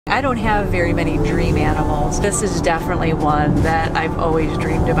I don't have very many dream animals. This is definitely one that I've always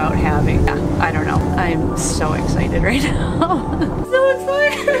dreamed about having. Yeah, I don't know. I'm so excited right now. So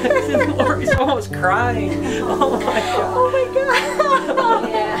excited. Lori's almost crying. Oh my god. Oh my god.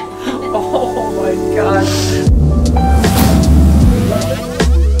 Yeah. Oh my god.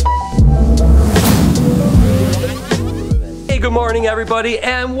 Good morning everybody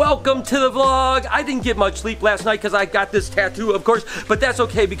and welcome to the vlog. I didn't get much sleep last night because I got this tattoo, of course, but that's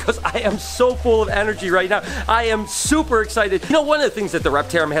okay because I am so full of energy right now. I am super excited. You know, one of the things that the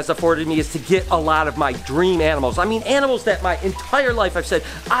Reptile has afforded me is to get a lot of my dream animals. I mean, animals that my entire life I've said,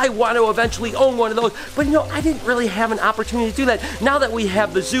 I want to eventually own one of those, but you know, I didn't really have an opportunity to do that. Now that we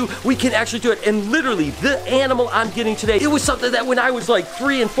have the zoo, we can actually do it, and literally, the animal I'm getting today, it was something that when I was like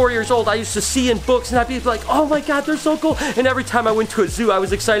 3 and 4 years old, I used to see in books, and I'd be like, oh my god, they're so cool, and every time I went to a zoo, I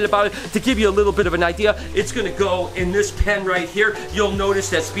was excited about it. To give you a little bit of an idea, it's gonna go in this pen right here. You'll notice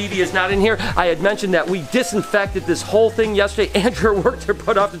that Speedy is not in here. I had mentioned that we disinfected this whole thing yesterday. Andrew worked her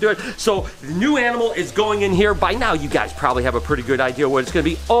butt off to do it. So the new animal is going in here. By now, you guys probably have a pretty good idea what it's gonna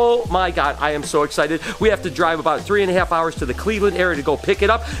be. Oh my god, I am so excited. We have to drive about 3.5 hours to the Cleveland area to go pick it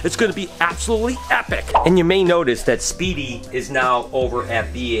up. It's gonna be absolutely epic. And you may notice that Speedy is now over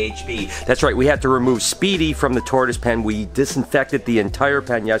at BHB. That's right, we had to remove Speedy from the tortoise pen. We disinfected the entire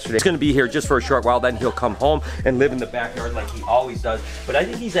pen yesterday. He's gonna be here just for a short while, then he'll come home and live in the backyard like he always does. But I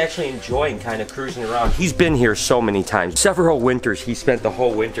think he's actually enjoying kind of cruising around. He's been here so many times. Several winters, he spent the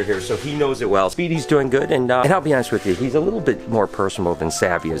whole winter here, so he knows it well. Speedy's doing good, and I'll be honest with you, he's a little bit more personable than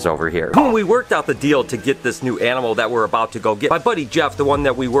Savvy is over here. When we worked out the deal to get this new animal that we're about to go get, my buddy Jeff, the one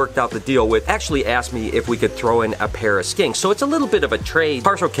that we worked out the deal with, actually asked me if we could throw in a pair of skinks. So it's a little bit of a trade,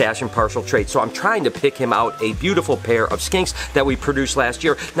 partial cash and partial trade. So I'm trying to pick him out a beautiful pair of skinks that we produced last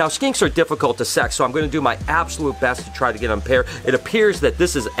year. Now, skinks are difficult to sex, so I'm going to do my absolute best to try to get them paired. It appears that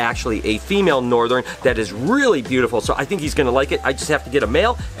this is actually a female northern that is really beautiful, so I think he's going to like it. I just have to get a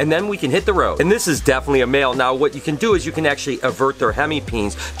male, and then we can hit the road. And this is definitely a male. Now, what you can do is you can actually avert their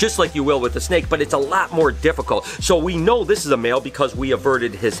hemipenes, just like you will with the snake, but it's a lot more difficult. So we know this is a male because we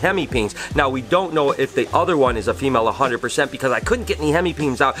averted his hemipenes. Now, we don't know if the other one is a female 100% because I couldn't get any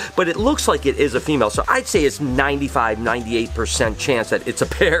hemipenes out, but it looks like it is a female, so I'd say it's 95-98% chance that it's a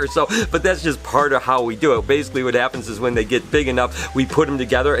pair. So, but that's just part of how we do it. Basically what happens is when they get big enough, we put them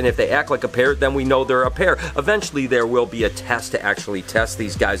together, and if they act like a pair, then we know they're a pair. Eventually there will be a test to actually test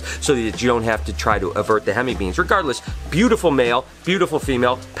these guys so that you don't have to try to avert the hemipenes. Regardless, beautiful male, beautiful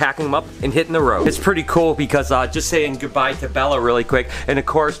female, packing them up and hitting the road. It's pretty cool because just saying goodbye to Bella really quick, and of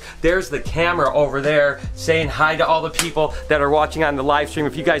course there's the camera over there saying hi to all the people that are watching on the live stream.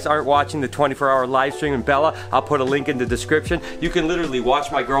 If you guys aren't watching the 24-hour live stream in Bella, I'll put a link in the description. You can literally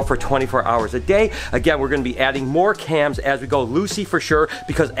watch my girl for 24 hours a day. Again, we're going to be adding more cams as we go. Lucy for sure,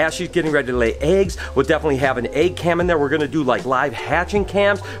 because as she's getting ready to lay eggs, we'll definitely have an egg cam in there. We're going to do like live hatching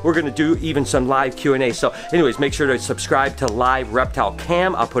cams. We're going to do even some live Q&A. So anyways, make sure to subscribe to Live Reptile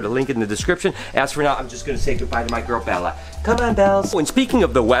Cam. I'll put a link in the description. As for now, I'm just going to say goodbye to my girl Bella. Come on, Bells. Oh, and speaking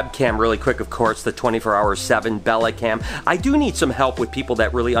of the webcam really quick, of course, the 24-hour 7 Bella cam, I do need some help with people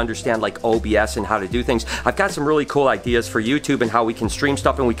that really understand like OBS and how to do things. I've got some really cool ideas for YouTube and how we can stream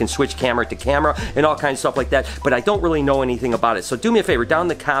stuff and we can switch camera to camera and all kinds of stuff like that, but I don't really know anything about it. So do me a favor, down in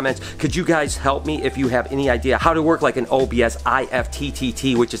the comments, could you guys help me if you have any idea how to work like an OBS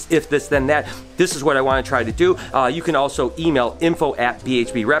IFTTT, which is if this then that. This is what I want to try to do. You can also email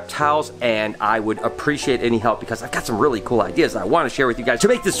info@BHB Reptiles, and I would appreciate any help because I've got some really cool ideas I want to share with you guys to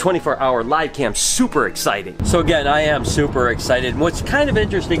make this 24-hour live cam super exciting. So again, I am super excited. What's kind of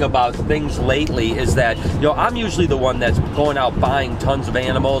interesting about things lately is that, you know, I'm usually the one that's going out buying tons of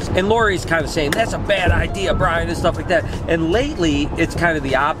animals, and Lori's kind of saying, that's a bad idea, Brian, and stuff like that. And lately, it's kind of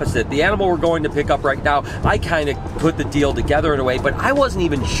the opposite. The animal we're going to pick up right now, I kind of put the deal together in a way, but I wasn't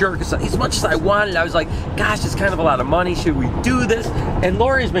even sure because as much as I wanted, I was like, gosh, it's kind of a lot of money. Should we do this? And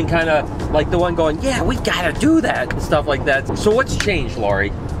Lori's been kind of like the one going, yeah, we gotta do that, and stuff like that. So what's changed,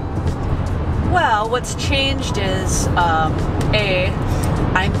 Lori? Well, what's changed is, I'm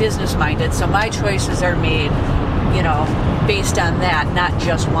business-minded, so my choices are made, you know, based on that, not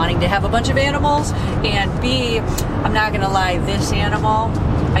just wanting to have a bunch of animals. And B, I'm not gonna lie, this animal,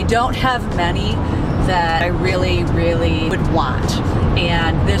 I don't have many that I really, really would want.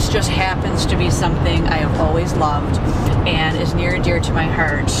 And this just happens to be something I have always loved and is near and dear to my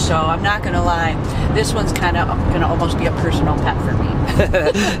heart. So I'm not gonna lie, this one's kind of gonna almost be a personal pet for me.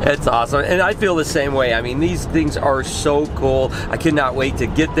 That's awesome, and I feel the same way. I mean, these things are so cool. I cannot wait to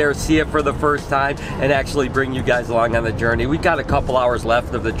get there, see it for the first time, and actually bring you guys along on the journey. We've got a couple hours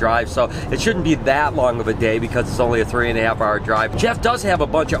left of the drive, so it shouldn't be that long of a day because it's only a 3.5 hour drive. Jeff does have a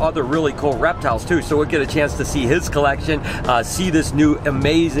bunch of other really cool reptiles too, so we'll get a chance to see his collection, see this new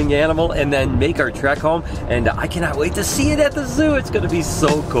amazing animal, and then make our trek home. And I cannot wait to see it at the zoo. It's going to be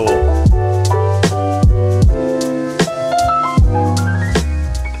so cool.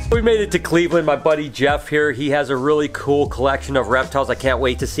 We made it to Cleveland. My buddy Jeff here, he has a really cool collection of reptiles I can't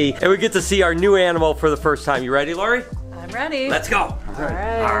wait to see. And we get to see our new animal for the first time. You ready, Lori? I'm ready. Let's go. All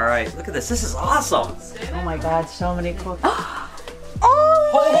right. All right. Look at this. This is awesome. Oh my God, so many cool.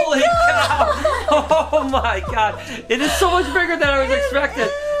 Holy cow! Oh my God! It is so much bigger than I was expecting.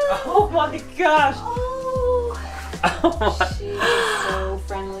 Oh my gosh! Oh, she is so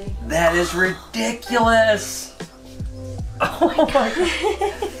friendly. That is ridiculous. Oh my God!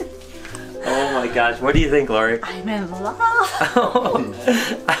 Oh my gosh! What do you think, Lori? I'm in love. I'm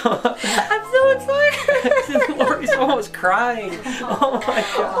so excited. Lori's almost crying. Oh my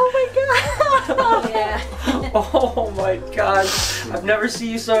God! Oh my God! Yeah. Oh my God! I've never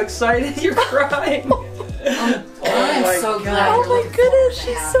seen you so excited. You're crying. I'm so glad. Oh my goodness,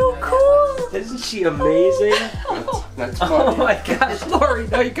 she's so cool. Isn't she amazing? That's Oh funny. my gosh, Lori,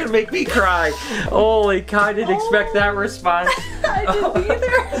 now you're gonna make me cry. Holy cow, I didn't expect that response. I didn't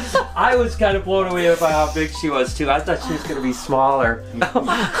either. I was kind of blown away by how big she was too. I thought she was gonna be smaller.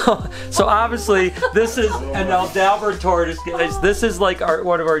 So obviously, this is an Aldabra tortoise, guys. This is like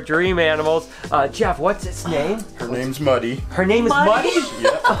one of our dream animals. Jeff, what's its name? Her name's Muddy. Her name is Muddy?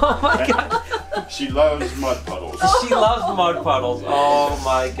 Yeah. Oh my God. She loves mud puddles. She loves mud puddles. Oh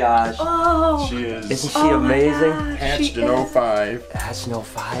my gosh. Oh. She is Isn't she amazing? hatched in 05. That's no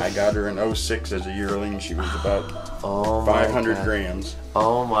 5. I got her in 06 as a yearling. She was about Oh 500 God. grams.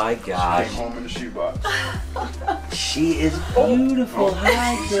 Oh my Came gosh. home in a shoebox. She is beautiful.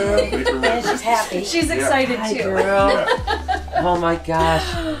 Hi, She's in a girl. bigger river. She's happy. She's excited Hi, too. girl. Oh my gosh.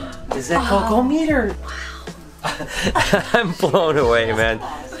 Is that cool? Go meet her. I'm blown away, man.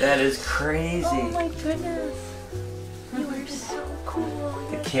 That is crazy. Oh my goodness. You are so cool.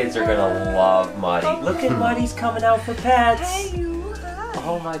 The kids are gonna love Muddy. Look at Muddy's coming out for pets. Hey, you.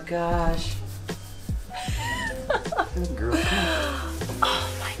 Oh my gosh. Good girl. Oh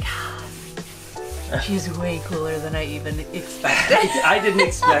my God. She's way cooler than I even expected. I didn't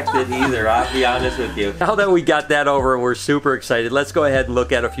expect it either, I'll be honest with you. Now that we got that over and we're super excited, let's go ahead and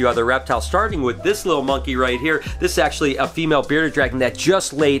look at a few other reptiles, starting with this little monkey right here. This is actually a female bearded dragon that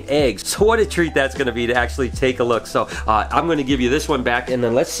just laid eggs. So what a treat that's gonna be to actually take a look. So I'm gonna give you this one back, and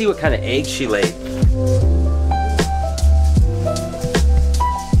then let's see what kind of eggs she laid.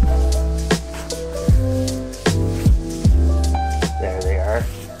 There they are.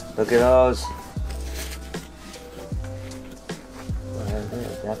 Look at those.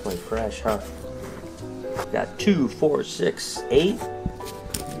 Definitely fresh, huh? Got 2, 4, 6, 8.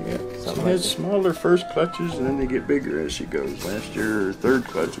 Yeah. She Something has like that. smaller first clutches and then they get bigger as she goes. Last year, her third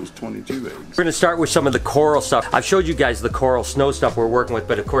clutch was 22 eggs. We're gonna start with some of the coral stuff. I've showed you guys the coral snow stuff we're working with,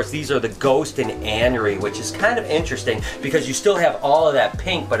 but of course these are the ghost and anery, which is kind of interesting because you still have all of that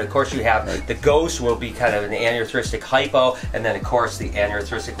pink, but of course you have the ghost will be kind of an anerythristic hypo, and then of course the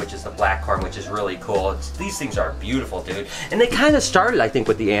anerythristic, which is the black corn, which is really cool. These things are beautiful, dude. And they kind of started, I think,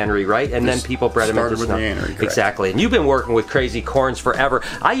 with the anery, right? And then people bred them into Started with snow. the anery, correct. Exactly. And you've been working with crazy corns forever.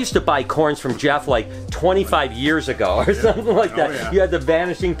 I used to buy corns from Jeff like 25 years ago or something like that. Oh, yeah. You had the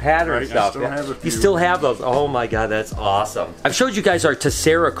vanishing pattern Right, I stuff. still have a You few. still have those. Oh my God, that's awesome. I've showed you guys our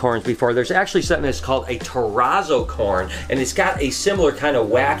Tessera corns before. There's actually something that's called a terrazzo corn, and it's got a similar kind of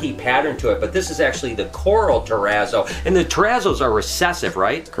wacky pattern to it, but this is actually the coral terrazzo, and the terrazzos are recessive,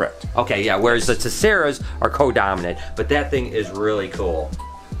 right? Correct. Okay, yeah, whereas the Tesseras are co-dominant, but that thing is really cool.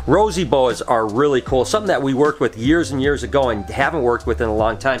 Rosy boas are really cool, something that we worked with years and years ago and haven't worked with in a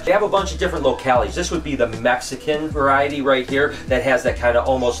long time. They have a bunch of different localities. This would be the Mexican variety right here that has that kind of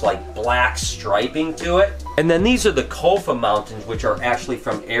almost like black striping to it. And then these are the Kofa Mountains, which are actually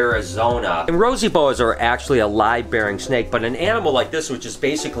from Arizona. And rosy boas are actually a live-bearing snake, but an animal like this, which is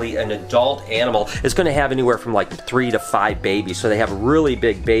basically an adult animal, is going to have anywhere from like 3 to 5 babies. So they have really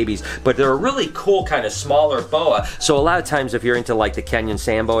big babies, but they're a really cool kind of smaller boa. So a lot of times if you're into like the Kenyan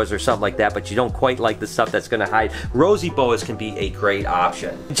sand boas or something like that, but you don't quite like the stuff that's going to hide, rosy boas can be a great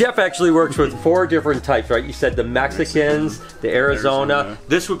option. Jeff actually works with 4 different types, right? You said the Mexicans, the Arizona.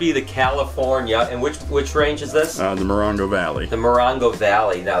 This would be the California, and which range is this? The Morongo Valley. The Morongo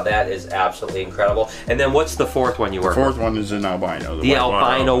Valley. Now that is absolutely incredible. And then what's the fourth one you work with? The fourth one is an albino. The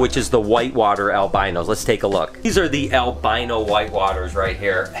albino, which is the whitewater albinos. Let's take a look. These are the albino whitewaters right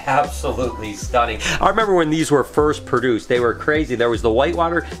here. Absolutely stunning. I remember when these were first produced, they were crazy. There was the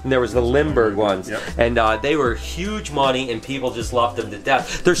whitewater and there was the Limburg ones. Yep. And they were huge money and people just loved them to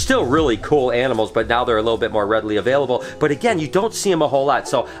death. They're still really cool animals, but now they're a little bit more readily available. But again, you don't see them a whole lot.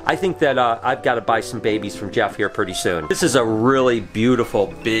 So I think that I've got to buy some babies from Jeff here pretty soon. This is a really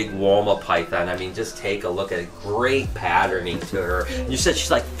beautiful big Woma python. I mean, just take a look at it. Great patterning to her. You said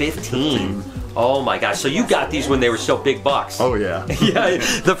she's like 15. Oh my gosh, so you got these when they were still big bucks. Oh yeah. Yeah,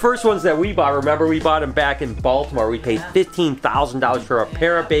 the first ones that we bought, remember we bought them back in Baltimore. We paid $15,000 for a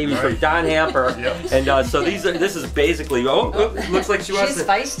pair of babies from Don Hamper. Yep. And so this is basically, looks like she wants She's to.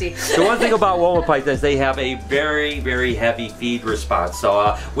 feisty. The one thing about Woma pythons, they have a very, very heavy feed response.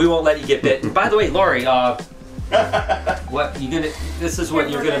 So we won't let you get bit. And by the way, Lori, what you gonna? This is what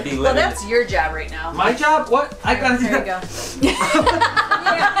you're gonna be living. Well, that's your job right now. My job? What? I gotta do There you go.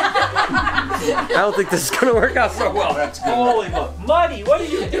 I don't think this is gonna work out so well. That's good. Holy Muddy, what are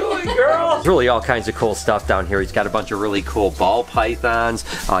you doing, girl? There's really all kinds of cool stuff down here. He's got a bunch of really cool ball pythons.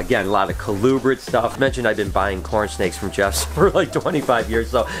 Again, a lot of colubrid stuff. Mentioned I've been buying corn snakes from Jeff's for like 25 years,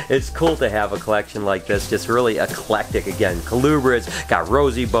 so it's cool to have a collection like this. Just really eclectic. Again, colubrids, got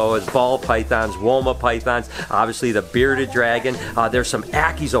rosy boas, ball pythons, Woma pythons, obviously the bearded dragon. There's some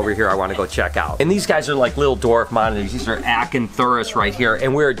Ackies over here I want to go check out. And these guys are like little dwarf monitors. These are Acanthurus right here,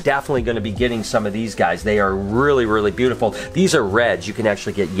 and we're definitely going to be getting some of these guys. They are really, really beautiful. These are reds. You can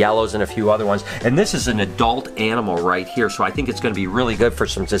actually get yellows and a few other ones. And this is an adult animal right here, so I think it's going to be really good for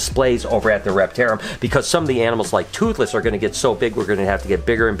some displays over at the Reptarium, because some of the animals like Toothless are going to get so big we're going to have to get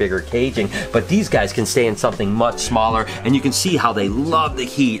bigger and bigger caging, but these guys can stay in something much smaller, and you can see how they love the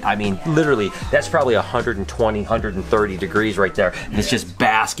heat. I mean, literally, that's probably 120, 130 degrees right there, and it's just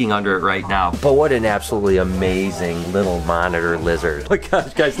basking under it right now. But what an absolutely amazing little monitor lizard. Oh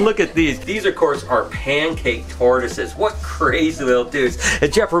gosh, guys, look at these. These, of course, are pancake tortoises. What crazy little dudes.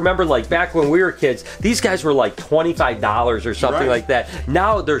 And Jeff, remember, like back when we were kids, these guys were like $25 or something like that.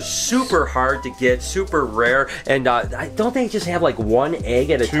 Now they're super hard to get, super rare, and don't they just have like one egg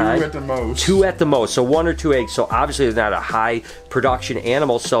at a time? Two at the most. Two at the most, so 1 or 2 eggs. So obviously they're not a high production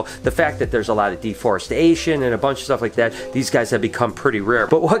animal, so the fact that there's a lot of deforestation and a bunch of stuff like that, these guys have become pretty rare.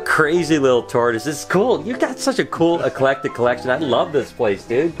 But what crazy little tortoise. It's cool. You got such a cool eclectic collection. I love this place,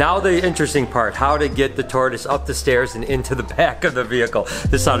 dude. Now the interesting part, how to get the tortoise up the stairs and into the back of the vehicle.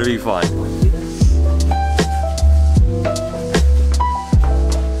 This ought to be fun.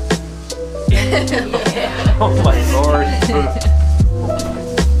 Oh my lord.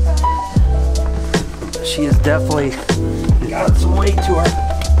 She has definitely got some weight to her.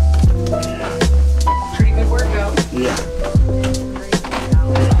 Pretty good workout. Yeah.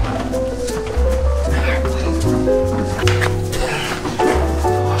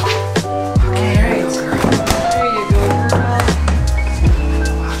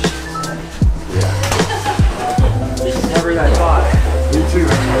 Never that thought. Me too.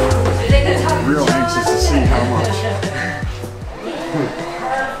 Real anxious to see how much.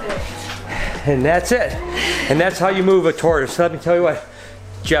 And that's it. And that's how you move a tortoise. Let me tell you what,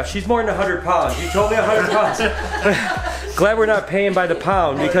 Jeff, she's more than 100 pounds. You told me 100 pounds. Glad we're not paying by the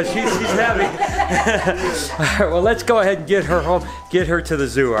pound because she's heavy. All right, well, let's go ahead and get her home, get her to the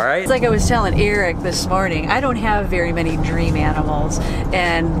zoo, all right? It's like I was telling Eric this morning, I don't have very many dream animals,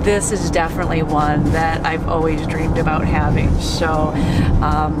 and this is definitely one that I've always dreamed about having. So,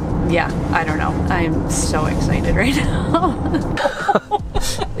 yeah, I don't know. I'm so excited right now.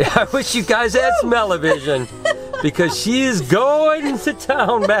 I wish you guys had smell-o-vision because she is going to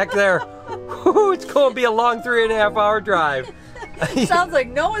town back there. It's going to be a long 3.5 hour drive. Sounds like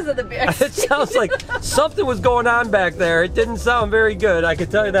Noah's in the back. It sounds like something was going on back there. It didn't sound very good, I can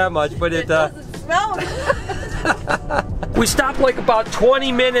tell you that much, but it doesn't smell. We stopped like about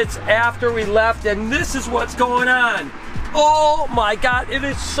 20 minutes after we left, and this is what's going on. Oh my God, it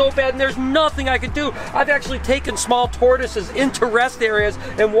is so bad, and there's nothing I can do. I've actually taken small tortoises into rest areas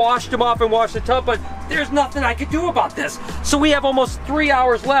and washed them off and washed the tub, but there's nothing I can do about this. So we have almost 3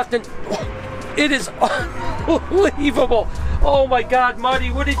 hours left, and it is unbelievable. Oh my God,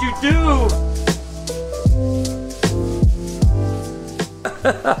 Muddy, what did you do?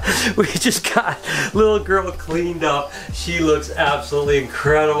 We just got little girl cleaned up. She looks absolutely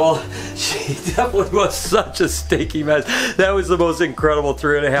incredible. She definitely was such a stinky mess. That was the most incredible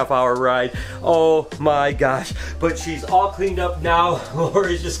 3.5-hour ride. Oh my gosh. But she's all cleaned up now.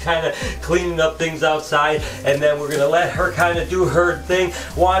 Lori's just kind of cleaning up things outside, and then we're gonna let her kind of do her thing,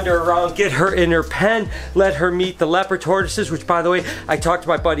 wander around, get her in her pen, let her meet the leopard tortoises, which, by the way, I talked to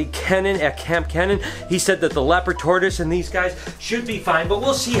my buddy Kenan at Camp Kenan. He said that the leopard tortoise and these guys should be fine, but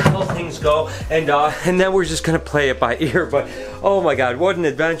we'll see how things go, and then we're just gonna play it by ear. But oh my god, what an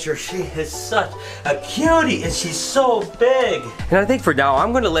adventure. She is such a cutie, and she's so big. And I think for now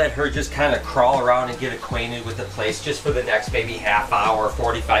I'm gonna let her just kind of crawl around and get acquainted with the place just for the next maybe half hour,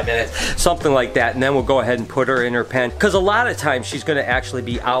 45 minutes, something like that, and then we'll go ahead and put her in her pen, because a lot of times she's gonna actually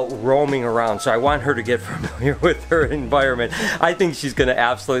be out roaming around, so I want her to get familiar with her environment. I think she's gonna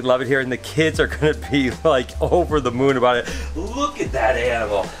absolutely love it here, and the kids are gonna be like over the moon about it. Look at that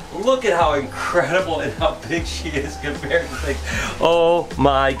animal. Look at how incredible and how big she is compared to things. Oh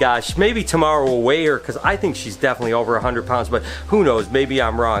my gosh. Maybe tomorrow we'll weigh her, because I think she's definitely over 100 pounds, but who knows? Maybe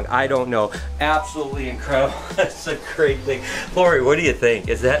I'm wrong. I don't know. Absolutely incredible. That's a great thing. Lori, what do you think?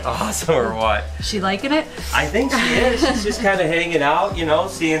 Is that awesome or what? She liking it? I think she is. She's just kind of hanging out, you know,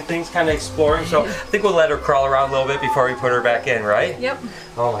 seeing things, kind of exploring. So I think we'll let her crawl around a little bit before we put her back in, right? Yep.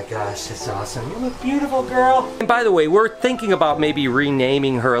 Oh my gosh, that's awesome. You look beautiful, girl. And by the way, we're thinking about maybe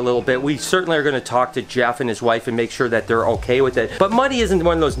renaming her a little bit. We certainly are going to talk to Jeff and his wife and make sure that they're okay with it. But Muddy isn't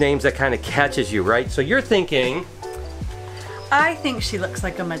one of those names that kind of catches you, right? So you're thinking... I think she looks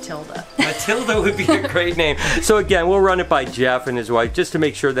like a Matilda. Matilda would be a great name. So again, we'll run it by Jeff and his wife just to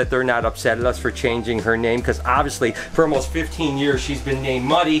make sure that they're not upset at us for changing her name, because obviously for almost 15 years she's been named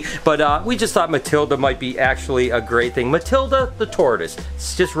Muddy, but we just thought Matilda might be actually a great thing. Matilda the tortoise.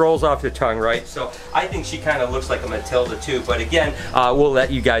 It just rolls off the tongue, right? So I think she kind of looks like a Matilda too, but again, we'll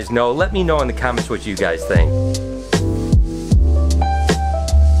let you guys know. Let me know in the comments what you guys think.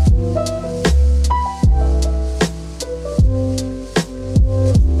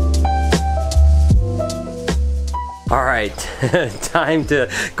 All right, time to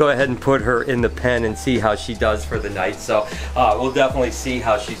go ahead and put her in the pen and see how she does for the night. So we'll definitely see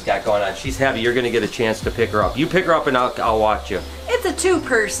how she's got going on. She's happy. You're gonna get a chance to pick her up. You pick her up and I'll watch you. It's a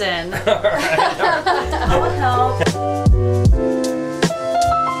two-person. All right. I'll help.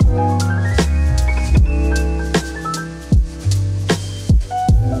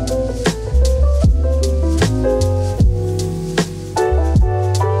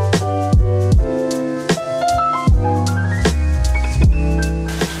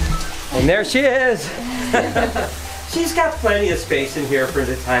 And there she is. She's got plenty of space in here for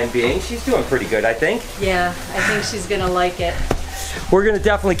the time being. She's doing pretty good, I think. Yeah, I think she's gonna like it. We're gonna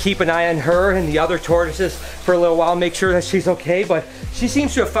definitely keep an eye on her and the other tortoises for a little while, make sure that she's okay, but she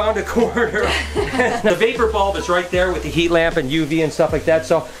seems to have found a corner. The vapor bulb is right there with the heat lamp and UV and stuff like that,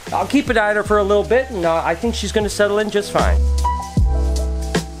 so I'll keep an eye on her for a little bit, and I think she's gonna settle in just fine.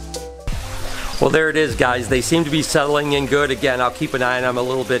 Well, there it is, guys. They seem to be settling in good. Again, I'll keep an eye on them a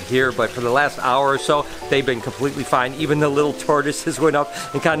little bit here, but for the last hour or so, they've been completely fine. Even the little tortoises went up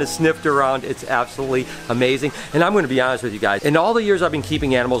and kind of sniffed around. It's absolutely amazing. And I'm going to be honest with you guys. In all the years I've been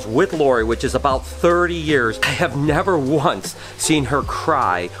keeping animals with Lori, which is about 30 years, I have never once seen her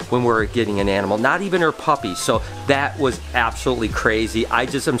cry when we're getting an animal, not even her puppies. So that was absolutely crazy. I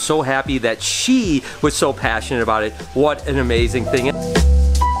just am so happy that she was so passionate about it. What an amazing thing.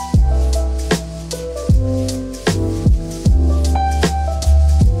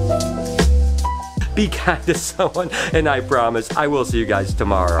 Be kind to someone, and I promise I will see you guys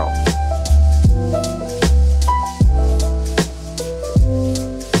tomorrow.